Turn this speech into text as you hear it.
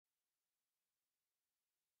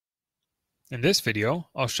In this video,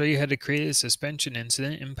 I'll show you how to create a suspension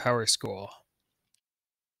incident in PowerSchool.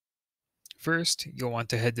 First, you'll want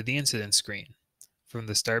to head to the incident screen. From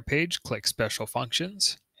the Start page, click Special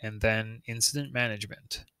Functions, and then Incident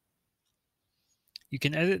Management. You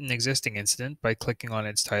can edit an existing incident by clicking on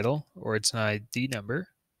its title or its ID number,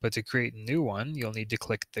 but to create a new one, you'll need to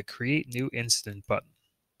click the Create New Incident button.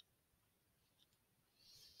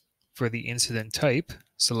 For the incident type,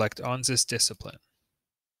 select ONSIS Discipline.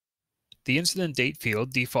 The incident date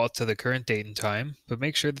field defaults to the current date and time, but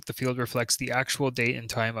make sure that the field reflects the actual date and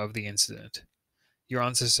time of the incident. Your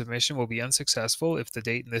ONSIS submission will be unsuccessful if the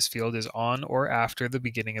date in this field is on or after the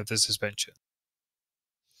beginning of the suspension.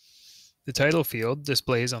 The title field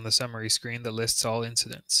displays on the summary screen that lists all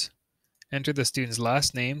incidents. Enter the student's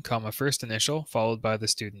last name, first initial, followed by the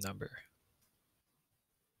student number.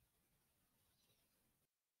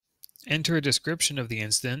 Enter a description of the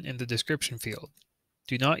incident in the description field.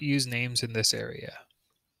 Do not use names in this area.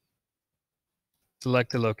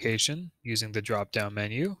 Select the location using the drop-down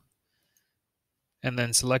menu, and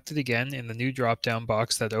then select it again in the new drop-down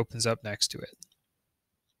box that opens up next to it.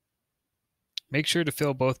 Make sure to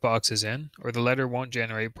fill both boxes in, or the letter won't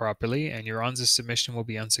generate properly and your ONSIS submission will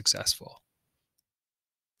be unsuccessful.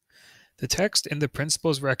 The text in the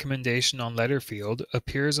principal's recommendation on letter field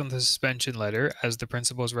appears on the suspension letter as the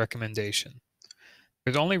principal's recommendation.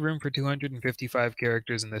 There's only room for 255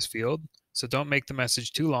 characters in this field, so don't make the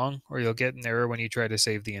message too long or you'll get an error when you try to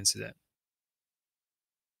save the incident.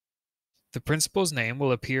 The principal's name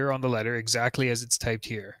will appear on the letter exactly as it's typed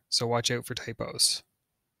here, so watch out for typos.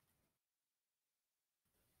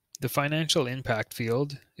 The financial impact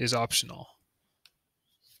field is optional.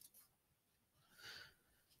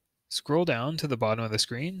 Scroll down to the bottom of the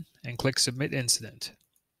screen and click Submit Incident.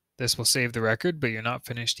 This will save the record, but you're not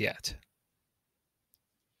finished yet.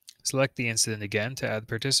 Select the incident again to add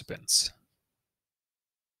participants.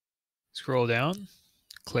 Scroll down,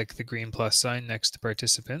 click the green plus sign next to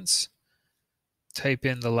participants, type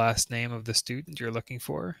in the last name of the student you're looking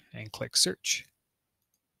for, and click Search.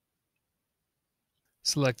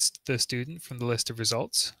 Select the student from the list of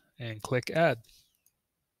results and click Add.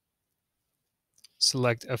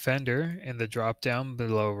 Select Offender in the drop-down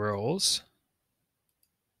below Roles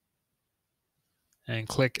and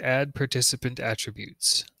click Add Participant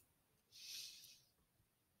Attributes.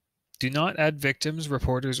 Do not add victims,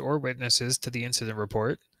 reporters, or witnesses to the incident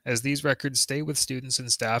report, as these records stay with students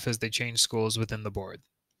and staff as they change schools within the board.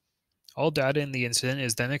 All data in the incident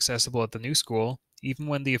is then accessible at the new school, even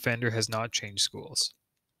when the offender has not changed schools.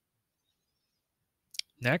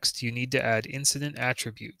 Next, you need to add incident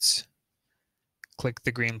attributes. Click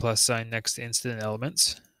the green plus sign next to incident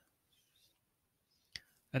elements.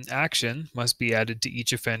 An action must be added to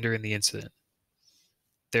each offender in the incident.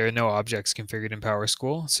 There are no objects configured in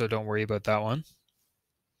PowerSchool, so don't worry about that one.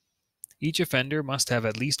 Each offender must have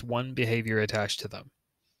at least one behavior attached to them.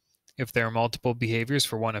 If there are multiple behaviors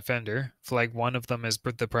for one offender, flag one of them as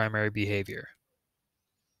the primary behavior.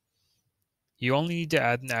 You only need to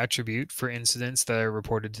add an attribute for incidents that are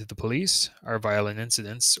reported to the police, are violent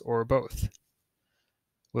incidents, or both.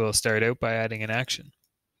 We'll start out by adding an action.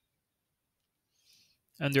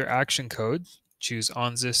 Under Action Code, choose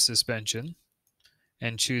ONSIS Suspension,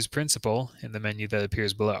 and choose Principal in the menu that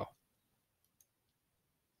appears below.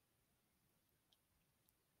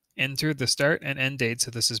 Enter the start and end dates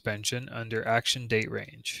of the suspension under Action Date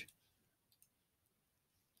Range.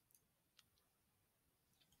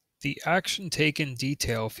 The Action Taken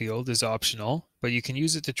Detail field is optional, but you can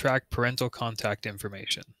use it to track parental contact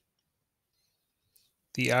information.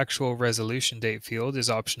 The Actual Resolution Date field is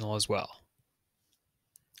optional as well.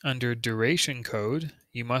 Under Duration Code,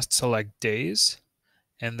 you must select Days,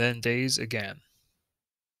 and then Days again.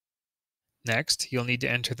 Next, you'll need to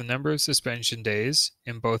enter the number of suspension days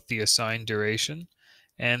in both the assigned duration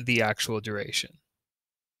and the actual duration.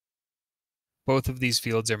 Both of these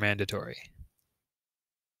fields are mandatory.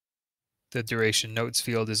 The Duration Notes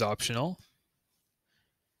field is optional.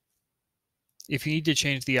 If you need to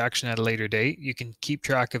change the action at a later date, you can keep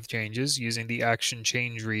track of changes using the Action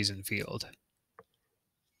Change Reason field.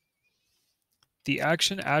 The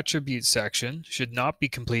Action Attributes section should not be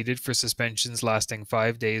completed for suspensions lasting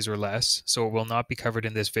 5 days or less, so it will not be covered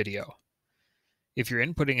in this video. If you're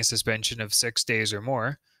inputting a suspension of 6 days or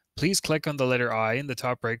more, please click on the letter I in the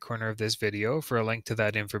top right corner of this video for a link to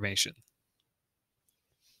that information.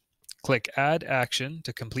 Click Add Action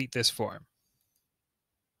to complete this form.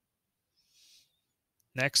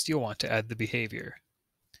 Next, you'll want to add the behavior.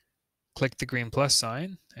 Click the green plus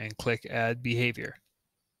sign and click Add Behavior.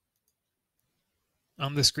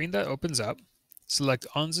 On the screen that opens up, select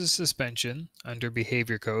ONSIS Suspension under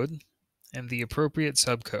Behavior Code and the appropriate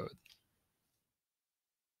subcode.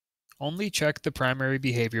 Only check the primary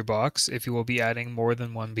behavior box if you will be adding more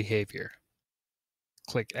than one behavior.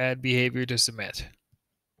 Click Add Behavior to submit.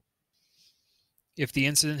 If the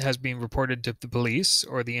incident has been reported to the police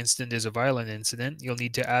or the incident is a violent incident, you'll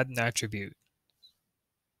need to add an attribute.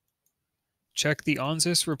 Check the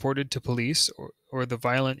ONSIS reported to police or the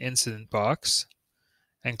violent incident box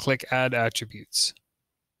and click Add Attributes.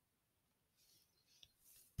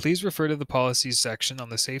 Please refer to the Policies section on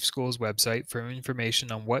the Safe Schools website for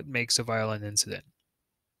information on what makes a violent incident.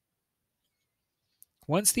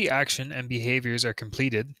 Once the action and behaviors are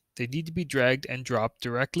completed, they need to be dragged and dropped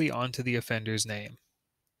directly onto the offender's name.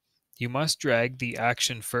 You must drag the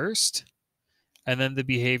action first and then the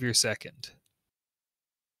behavior second.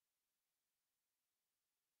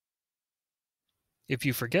 If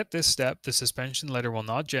you forget this step, the suspension letter will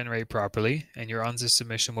not generate properly and your ONSIS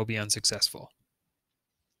submission will be unsuccessful.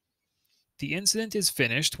 The incident is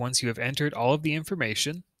finished once you have entered all of the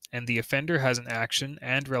information and the offender has an action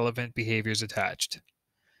and relevant behaviors attached.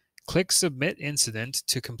 Click Submit Incident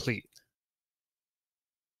to complete.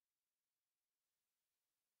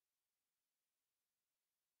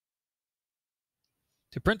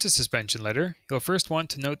 To print a suspension letter, you'll first want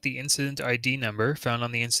to note the incident ID number found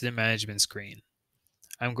on the incident management screen.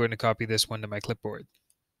 I'm going to copy this one to my clipboard.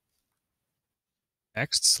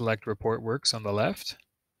 Next, select Report Works on the left.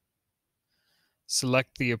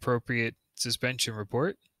 Select the appropriate suspension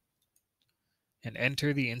report and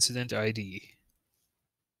enter the incident ID.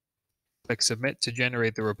 Click Submit to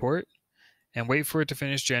generate the report and wait for it to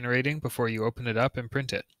finish generating before you open it up and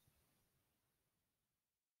print it.